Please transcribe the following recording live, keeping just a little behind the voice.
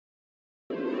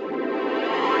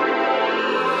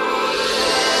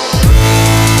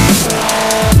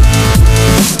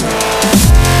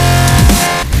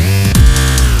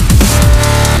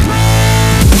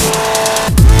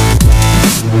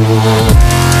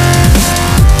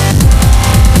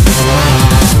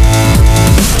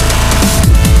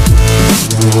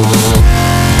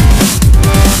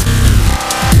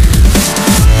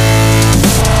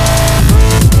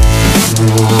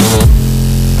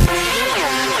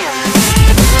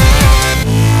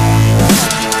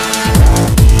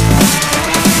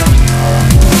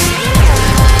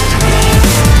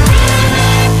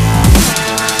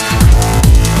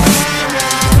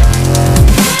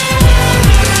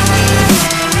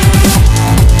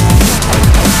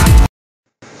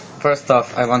First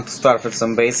off, I want to start with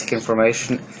some basic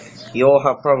information. You all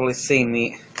have probably seen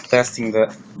me testing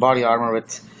the body armor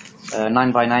with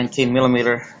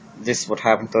 9x19mm. This would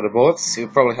happen to the bullets. You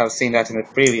probably have seen that in the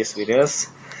previous videos.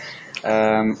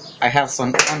 I have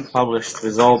some unpublished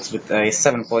results with a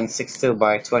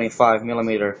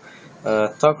 7.62x25mm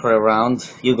Tokare round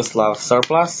Yugoslav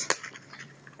surplus,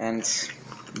 and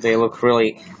they look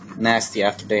really nasty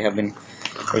after they have been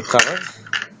recovered.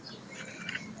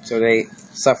 So they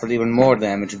suffered even more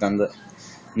damage than the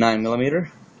 9mm.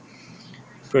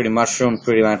 Pretty much ruined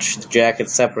pretty much the jacket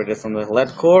separated from the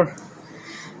lead core.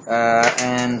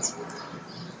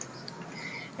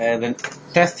 The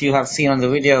test you have seen on the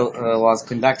video was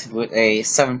conducted with a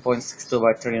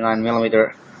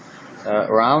 7.62x39mm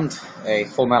round, a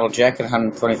full metal jacket,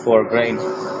 124 grain,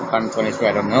 123,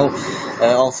 I don't know.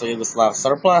 Also Yugoslav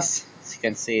surplus. As you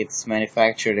can see, it's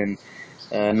manufactured in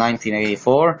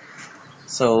 1984.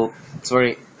 So it's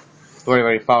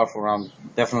very powerful round,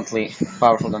 definitely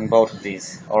powerful than both of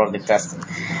these already tested.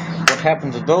 What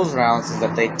happened to those rounds is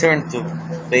that they turned to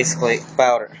basically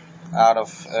powder. Out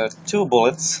of 2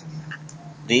 bullets,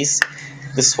 this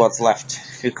is what's left.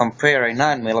 If you compare a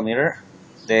 9mm,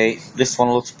 this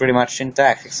one looks pretty much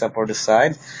intact except for this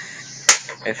side.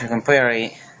 If you compare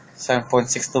a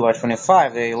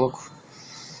 7.62x25, they look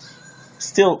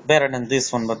still better than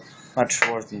this one, but much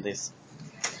worse than this.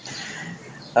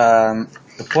 The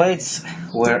plates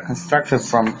were constructed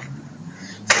from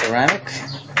ceramic,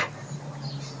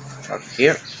 up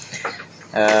here,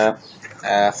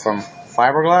 from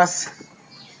fiberglass,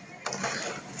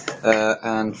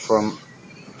 and from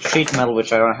sheet metal,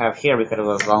 which I don't have here because it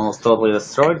was almost totally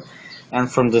destroyed, and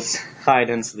from this high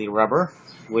density rubber,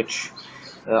 which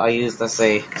I used as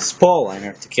a spall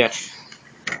liner to catch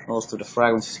most of the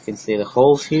fragments. You can see the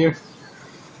holes here.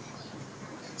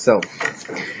 So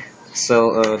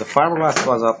the fiberglass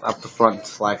was up the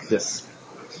front like this.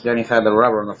 Then you had the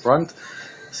rubber on the front.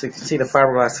 So you can see the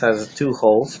fiberglass has 2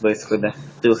 holes, basically the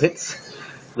 2 hits.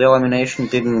 The elimination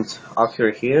didn't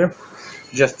occur here,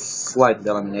 just slight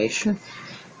delamination.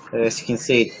 As you can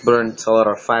see, it burned a lot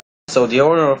of fiber. So the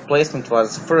order of placement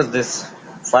was first this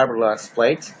fiberglass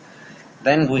plate,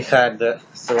 then we had the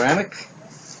ceramic,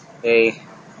 a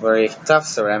very tough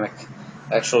ceramic.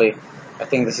 Actually, I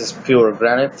think this is pure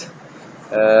granite.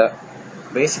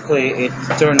 Basically, it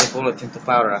turned the bullet into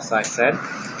powder, as I said.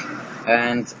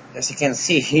 And as you can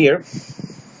see here,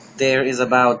 there is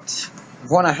about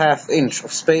 1.5 inch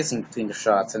of spacing between the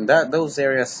shots, and those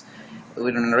areas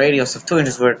within a radius of 2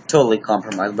 inches were totally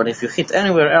compromised. But if you hit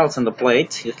anywhere else on the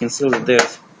plate, you can see that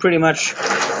there's pretty much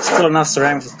still enough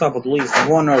ceramic to stop at least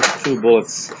 1 or 2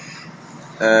 bullets,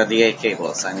 the AK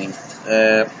bullets, I mean.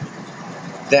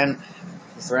 Then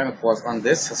the ceramic was on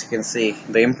this, as you can see,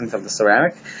 the imprint of the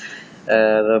ceramic.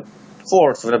 The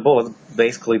force of the bullet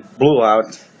basically blew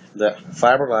out the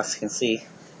fiberglass. You can see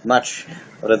much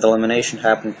of the delamination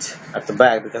happened at the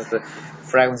back because the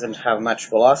fragments didn't have much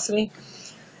velocity.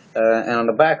 And on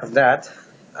the back of that,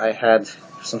 I had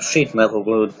some sheet metal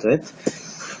glued to it.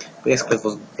 Basically, it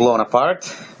was blown apart,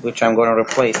 which I'm going to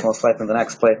replace most likely in the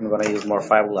next plate. I'm going to use more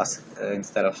fiberglass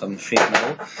instead of some sheet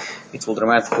metal. It will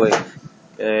dramatically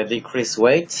decrease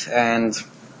weight and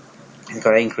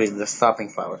increase the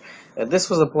stopping power. This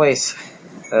was the place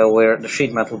where the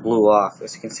sheet metal blew off.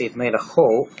 As you can see, it made a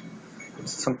hole. It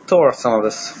tore some of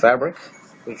this fabric,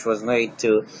 which was made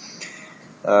to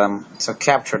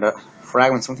capture the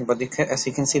fragment something. But as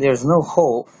you can see, there's no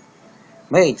hole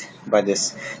made by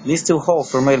this. These 2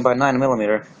 holes were made by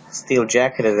 9mm steel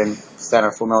jacketed and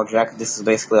standard full metal jacket. This is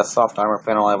basically a soft armor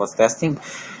panel I was testing.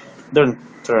 Didn't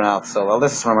turn out so well.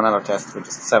 This is from another test, which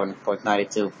is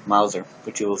 7.92 Mauser,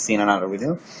 which you will see in another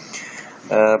video.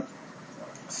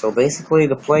 So basically,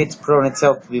 the plate's proven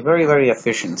itself to be very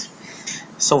efficient.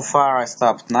 So far, I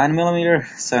stopped 9mm,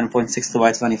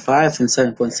 7.62x25, and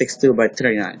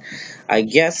 7.62x39. I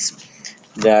guess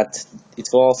that it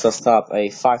will also stop a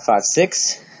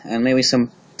 5.56 and maybe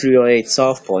some 308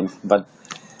 soft point, but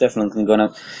definitely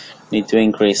gonna need to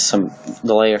increase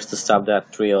the layers to stop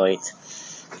that 308.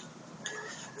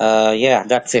 Yeah,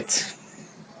 that's it.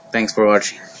 Thanks for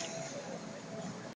watching.